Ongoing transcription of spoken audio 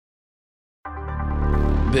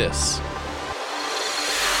This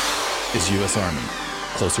is U.S. Army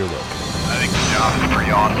Closer Look. I think the job is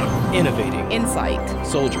pretty awesome. Innovating. Insight.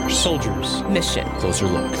 Soldiers. Mission. Closer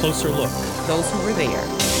Look. Closer look. Those who were there.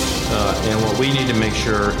 And what we need to make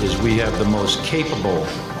sure is we have the most capable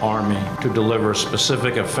Army to deliver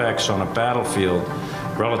specific effects on a battlefield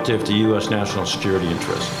relative to U.S. national security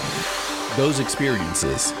interests. Those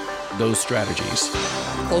experiences, those strategies.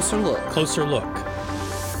 Closer look. Closer look.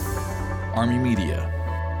 Army Media.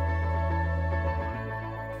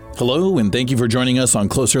 Hello, and thank you for joining us on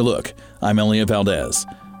Closer Look. I'm Elliot Valdez.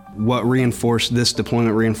 What this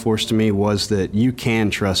deployment reinforced to me was that you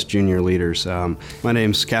can trust junior leaders. My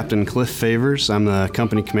name's Captain Cliff Favors. I'm the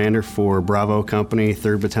company commander for Bravo Company,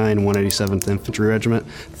 3rd Battalion, 187th Infantry Regiment,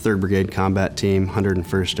 3rd Brigade Combat Team,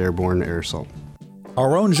 101st Airborne Air Assault.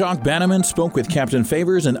 Our own Jacques Banneman spoke with Captain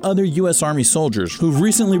Favors and other U.S. Army soldiers who've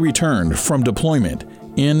recently returned from deployment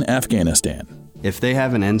in Afghanistan. If they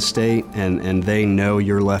have an end state and they know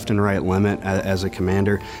your left and right limit as a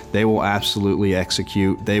commander, they will absolutely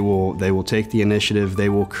execute. They will take the initiative. They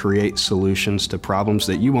will create solutions to problems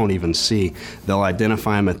that you won't even see. They'll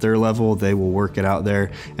identify them at their level. They will work it out there,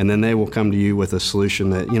 and then they will come to you with a solution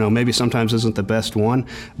that, maybe sometimes isn't the best one,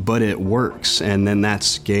 but it works. And then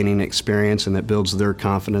that's gaining experience, and it builds their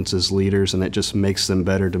confidence as leaders, and it just makes them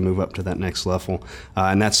better to move up to that next level.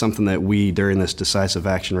 And that's something that we, during this decisive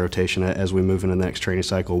action rotation, as we move into the next training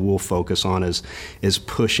cycle, we'll focus on is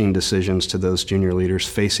pushing decisions to those junior leaders,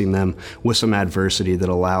 facing them with some adversity that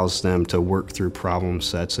allows them to work through problem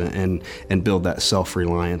sets and build that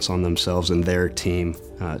self-reliance on themselves and their team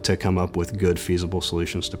to come up with good, feasible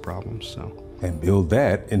solutions to problems. And build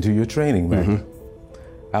that into your training, man.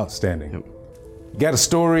 Mm-hmm. Outstanding. Yep. Got a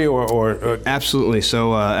story or Absolutely.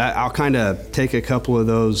 So I'll kind of take a couple of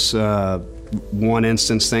those one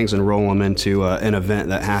instance things and roll them into an event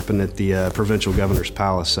that happened at the Provincial Governor's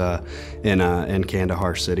Palace in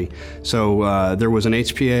Kandahar City. So there was an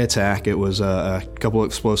HPA attack. It was a couple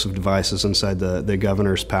explosive devices inside the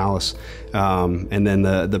Governor's Palace, and then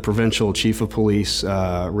the Provincial Chief of Police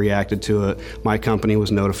reacted to it. My company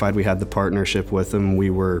was notified. We had the partnership with them. We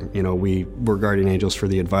were guardian angels for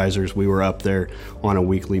the advisors. We were up there on a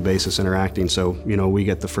weekly basis interacting. So we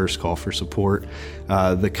get the first call for support.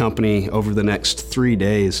 The company over the next 3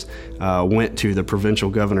 days went to the Provincial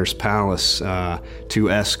Governor's Palace to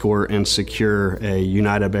escort and secure a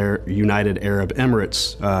United Arab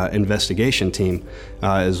Emirates investigation team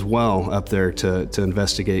as well up there to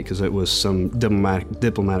investigate, because it was some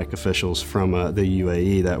diplomatic officials from the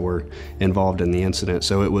UAE that were involved in the incident.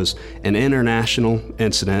 So it was an international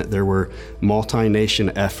incident. There were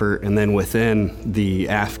multi-nation effort, and then within the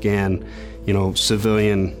Afghan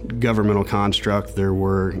civilian governmental construct, there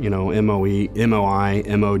were, MOI,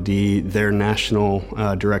 MOD, their National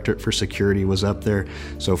Directorate for Security was up there.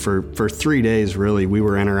 So for 3 days, really, we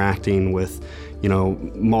were interacting with,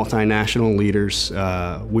 multinational leaders.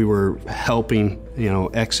 We were helping,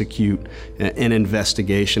 execute an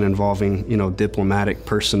investigation involving, diplomatic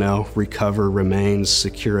personnel, recover remains,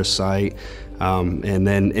 secure a site, and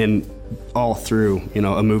then all through,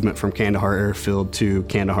 a movement from Kandahar Airfield to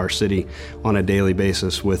Kandahar City on a daily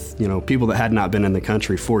basis with, people that had not been in the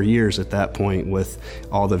country for years at that point, with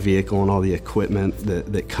all the vehicle and all the equipment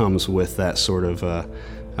that comes with that sort of,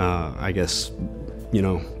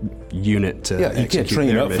 unit to you can't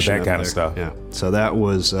train up for that kind of stuff. Yeah. So that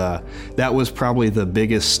was probably the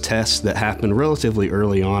biggest test that happened relatively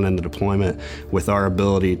early on in the deployment, with our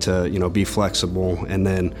ability to, be flexible and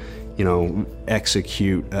then,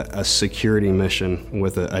 execute a security mission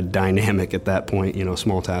with a dynamic, at that point,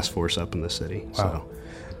 small task force up in the city. Wow. So,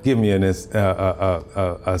 give me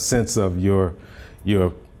a sense of your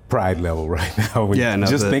pride level right now.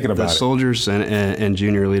 Thinking about it. The soldiers and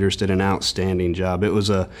junior leaders did an outstanding job. It was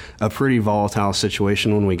a pretty volatile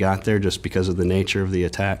situation when we got there, just because of the nature of the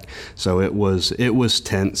attack. So it was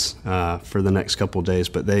tense for the next couple of days,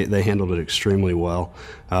 but they handled it extremely well,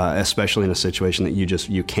 especially in a situation that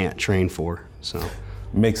you can't train for. So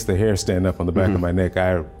makes the hair stand up on the back of my neck.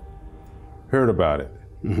 I heard about it,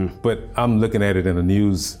 but I'm looking at it in a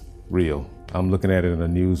news reel. I'm looking at it in a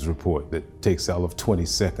news report that takes all of 20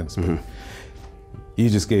 seconds. You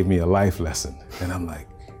just gave me a life lesson, and I'm like,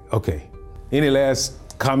 okay. Any last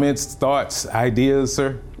comments, thoughts, ideas,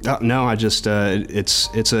 sir? No, I just,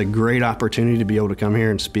 it's a great opportunity to be able to come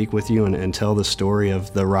here and speak with you and tell the story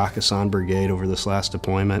of the Rakhisan Brigade over this last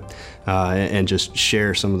deployment, and just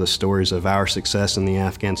share some of the stories of our success and the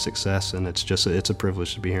Afghan success. And it's a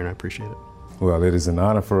privilege to be here, and I appreciate it. Well, it is an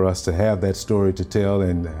honor for us to have that story to tell,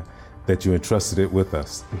 and that you entrusted it with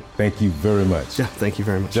us. Thank you very much. Yeah, thank you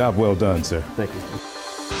very much. Job well done, sir. Thank you.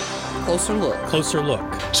 Closer look. Closer look.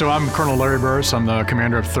 So I'm Colonel Larry Burris. I'm the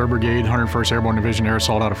commander of 3rd Brigade, 101st Airborne Division Air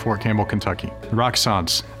Assault out of Fort Campbell, Kentucky. Rock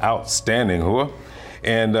Sans. Outstanding, Hua.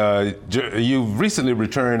 And you've recently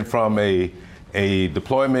returned from a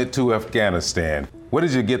deployment to Afghanistan. What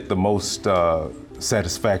did you get the most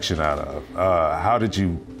satisfaction out of? How did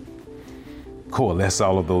you coalesce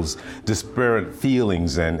all of those disparate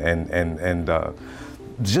feelings and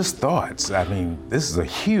just thoughts? I mean, this is a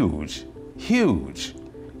huge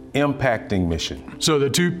impacting mission. So the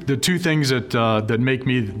two things that make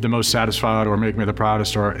me the most satisfied or make me the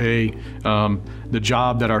proudest are the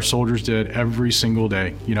job that our soldiers did every single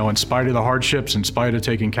day. You know, in spite of the hardships, in spite of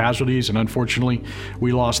taking casualties, and unfortunately,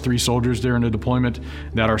 we lost 3 soldiers during the deployment,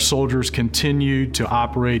 that our soldiers continued to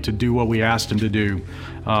operate, to do what we asked them to do.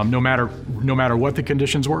 No matter what the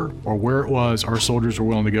conditions were or where it was, our soldiers were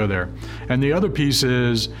willing to go there. And the other piece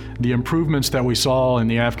is the improvements that we saw in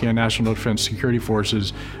the Afghan National Defense Security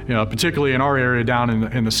Forces, you know, particularly in our area down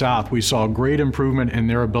in the south. We saw great improvement in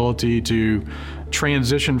their ability to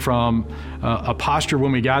transition from a posture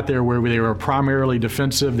when we got there where they were primarily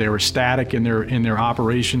defensive, they were static in their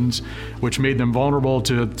operations, which made them vulnerable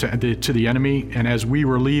to the enemy. And as we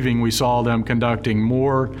were leaving, we saw them conducting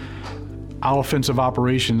more offensive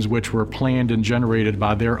operations which were planned and generated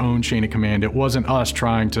by their own chain of command. It wasn't us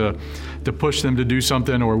trying to push them to do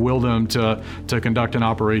something or will them to conduct an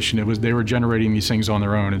operation. It was they were generating these things on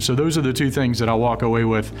their own. And so those are the two things that I walk away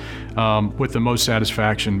with the most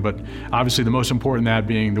satisfaction. But obviously the most important that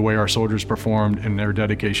being the way our soldiers performed and their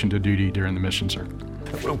dedication to duty during the mission, sir.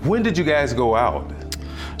 When did you guys go out?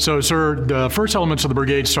 So, sir, the first elements of the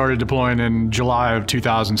brigade started deploying in July of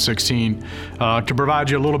 2016. To provide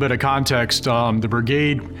you a little bit of context, the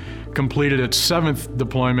brigade completed its 7th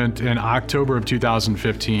deployment in October of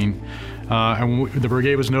 2015. And the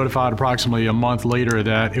brigade was notified approximately a month later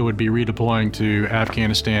that it would be redeploying to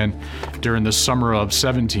Afghanistan during the summer of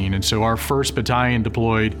 17. And so our 1st battalion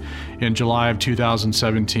deployed in July of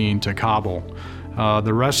 2017 to Kabul.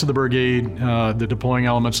 The rest of the brigade, the deploying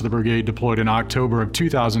elements of the brigade, deployed in October of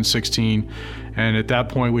 2016, and at that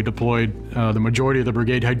point we deployed the majority of the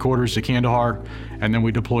brigade headquarters to Kandahar, and then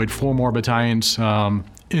we deployed 4 more battalions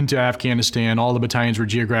into Afghanistan. All the battalions were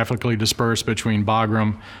geographically dispersed between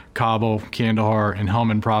Bagram, Kabul, Kandahar, and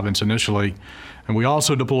Helmand province initially. And we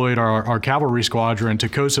also deployed our cavalry squadron to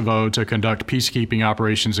Kosovo to conduct peacekeeping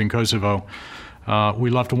operations in Kosovo. We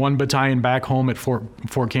left 1 battalion back home at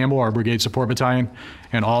Fort Campbell, our brigade support battalion,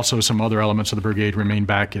 and also some other elements of the brigade remained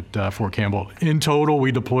back at Fort Campbell. In total,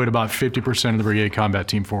 we deployed about 50% of the brigade combat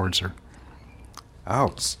team forward, sir.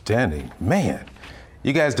 Outstanding. Man,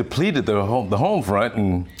 you guys depleted the home front.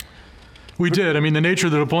 And we did. I mean, the nature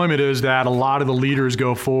of the deployment is that a lot of the leaders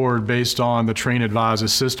go forward based on the train, advise,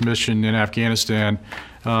 assist mission in Afghanistan.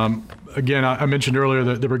 Again, I mentioned earlier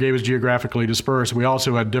that the brigade was geographically dispersed. We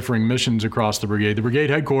also had differing missions across the brigade. The brigade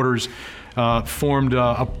headquarters formed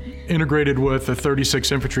integrated with the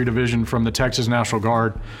 36th Infantry Division from the Texas National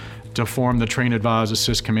Guard to form the Train, Advise,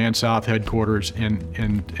 Assist Command South headquarters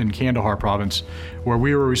in Kandahar province, where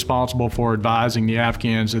we were responsible for advising the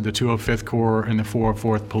Afghans of the 205th Corps and the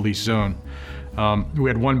 404th Police Zone. We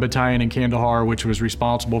had 1 battalion in Kandahar, which was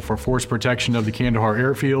responsible for force protection of the Kandahar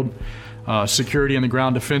airfield, security in the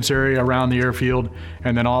ground defense area around the airfield,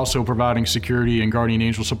 and then also providing security and Guardian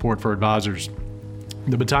Angel support for advisors.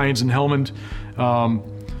 The battalions in Helmand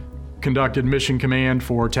conducted mission command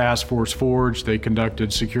for Task Force Forge. They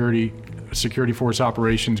conducted security force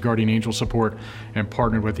operations, Guardian Angel support, and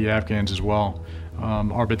partnered with the Afghans as well.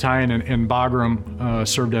 Our battalion in Bagram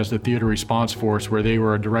served as the theater response force, where they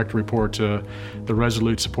were a direct report to the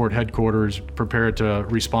Resolute Support Headquarters, prepared to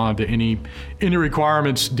respond to any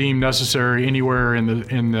requirements deemed necessary anywhere in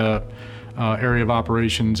the area of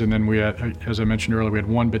operations. And then we had, as I mentioned earlier, we had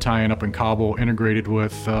 1 battalion up in Kabul integrated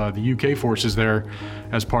with the UK forces there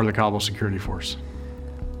as part of the Kabul Security Force.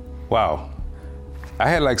 Wow. I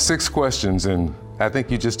had like 6 questions, and I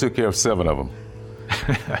think you just took care of 7 of them.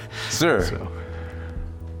 Sir,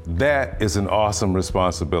 that is an awesome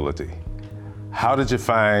responsibility. How did you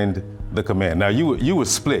find the command? Now, you were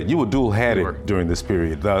split. You were dual-hatted during this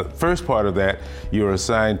period. The first part of that, you were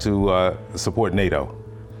assigned to support NATO.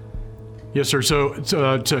 Yes, sir. So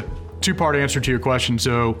to 2-part answer to your question.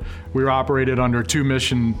 So we were operated under 2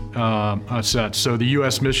 mission sets. So the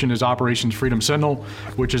U.S. mission is Operations Freedom Sentinel,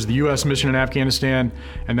 which is the U.S. mission in Afghanistan.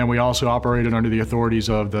 And then we also operated under the authorities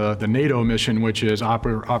of the NATO mission, which is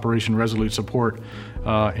Operation Resolute Support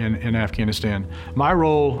in Afghanistan. My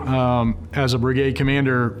role as a brigade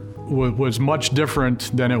commander was much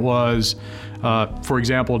different than it was, for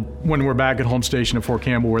example, when we're back at home station at Fort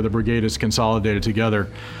Campbell, where the brigade is consolidated together.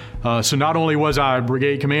 So not only was I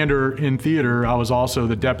brigade commander in theater, I was also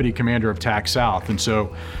the deputy commander of TAC South. And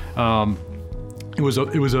so it was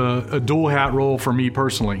a dual hat role for me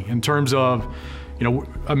personally in terms of,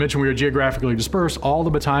 I mentioned we were geographically dispersed. All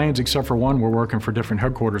the battalions except for one were working for different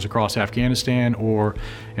headquarters across Afghanistan or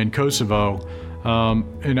in Kosovo.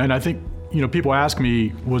 And I think, people ask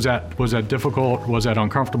me, was that difficult? Was that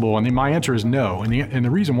uncomfortable? And my answer is no. And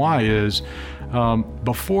the reason why is,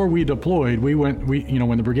 before we deployed,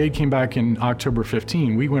 when the brigade came back in October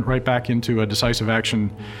 15, we went right back into a decisive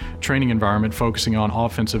action training environment, focusing on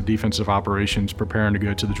offensive, defensive operations, preparing to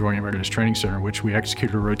go to the Joint Readiness Training Center, which we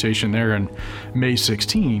executed a rotation there in May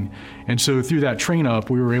 16. And so through that train up,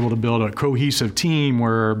 we were able to build a cohesive team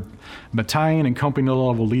where battalion and company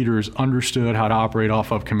level leaders understood how to operate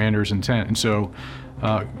off of commander's intent. And so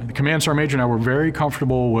the Command Sergeant Major and I were very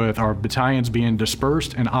comfortable with our battalions being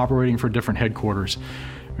dispersed and operating for different headquarters.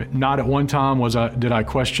 Not at one time did I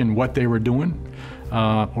question what they were doing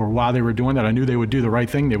or why they were doing that. I knew they would do the right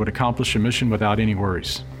thing. They would accomplish a mission without any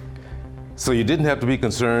worries. So you didn't have to be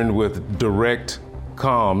concerned with direct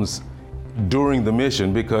comms during the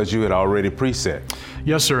mission because you had already preset.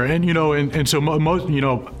 Yes, sir. And so most,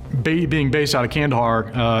 being based out of Kandahar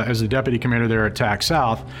as the deputy commander there at TAC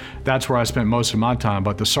South, that's where I spent most of my time.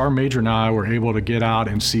 But the Sergeant Major and I were able to get out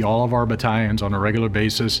and see all of our battalions on a regular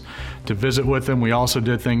basis, to visit with them. We also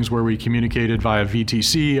did things where we communicated via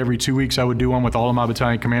VTC. Every 2 weeks I would do one with all of my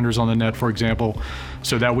battalion commanders on the net, for example,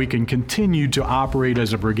 so that we can continue to operate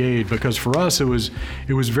as a brigade. Because for us, it was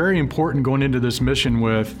very important going into this mission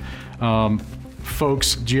with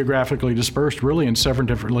folks geographically dispersed really in 7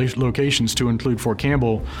 different locations, to include Fort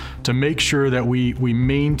Campbell, to make sure that we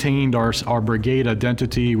maintained our brigade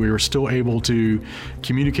identity. We were still able to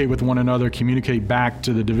communicate with one another, communicate back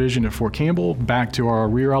to the division at Fort Campbell, back to our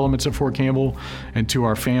rear elements at Fort Campbell, and to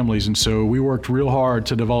our families. And so we worked real hard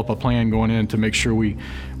to develop a plan going in to make sure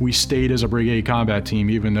we stayed as a brigade combat team,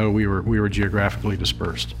 even though we were geographically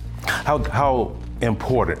dispersed. How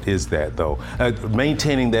important is that, though?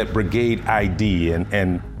 Maintaining that brigade ID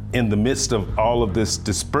and in the midst of all of this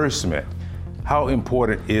disbursement, how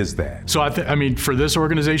important is that? So for this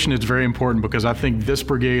organization, it's very important, because I think this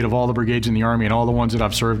brigade, of all the brigades in the Army and all the ones that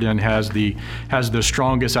I've served in, has the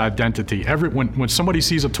strongest identity. When somebody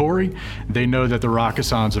sees a Tory, they know that the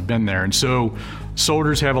Rakkasans have been there. And so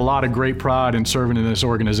soldiers have a lot of great pride in serving in this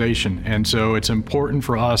organization. And so it's important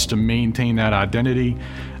for us to maintain that identity,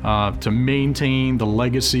 to maintain the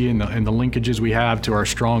legacy and the linkages we have to our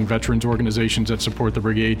strong veterans organizations that support the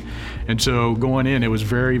brigade. And so going in, it was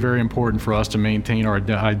very, very important for us to maintain our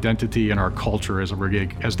identity and our culture as a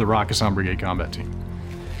brigade, as the Rakkasan Brigade Combat Team.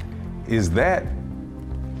 Is that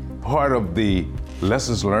part of the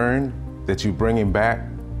lessons learned that you bringing back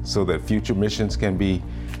so that future missions can be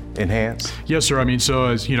enhanced? Yes, sir. So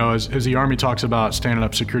as the Army talks about standing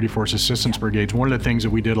up security force assistance brigades, one of the things that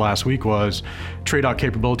we did last week was TRADOC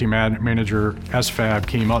Capability Manager SFAB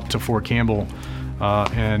came up to Fort Campbell,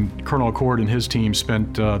 and Colonel Accord and his team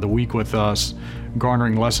spent the week with us,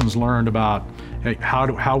 garnering lessons learned about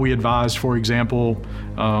how we advised, for example,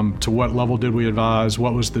 to what level did we advise,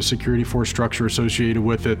 what was the security force structure associated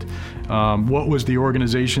with it, what was the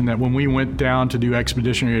organization that when we went down to do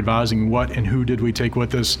expeditionary advising, what and who did we take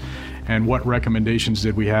with us, and what recommendations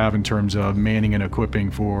did we have in terms of manning and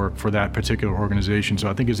equipping for that particular organization. So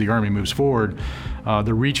I think as the Army moves forward,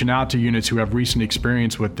 they're reaching out to units who have recent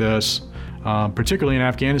experience with this, particularly in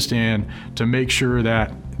Afghanistan, to make sure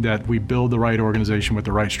that we build the right organization with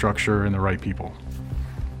the right structure and the right people.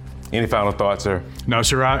 Any final thoughts, sir? No,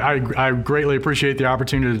 sir. I greatly appreciate the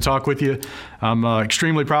opportunity to talk with you. I'm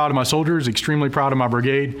extremely proud of my soldiers, extremely proud of my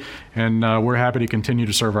brigade, and we're happy to continue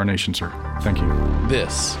to serve our nation, sir. Thank you.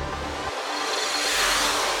 This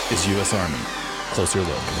is U.S. Army Closer Look.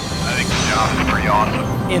 I think the job is pretty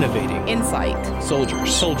awesome. Innovating. Insight.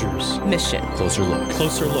 Soldiers. Mission. Closer Look.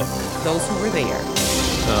 Those who were there.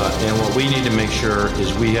 And what we need to make sure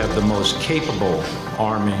is we have the most capable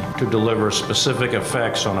Army to deliver specific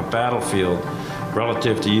effects on a battlefield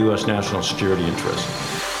relative to U.S. national security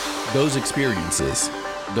interests. Those experiences,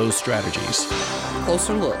 those strategies.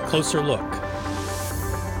 Closer Look.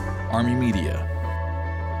 Army Media.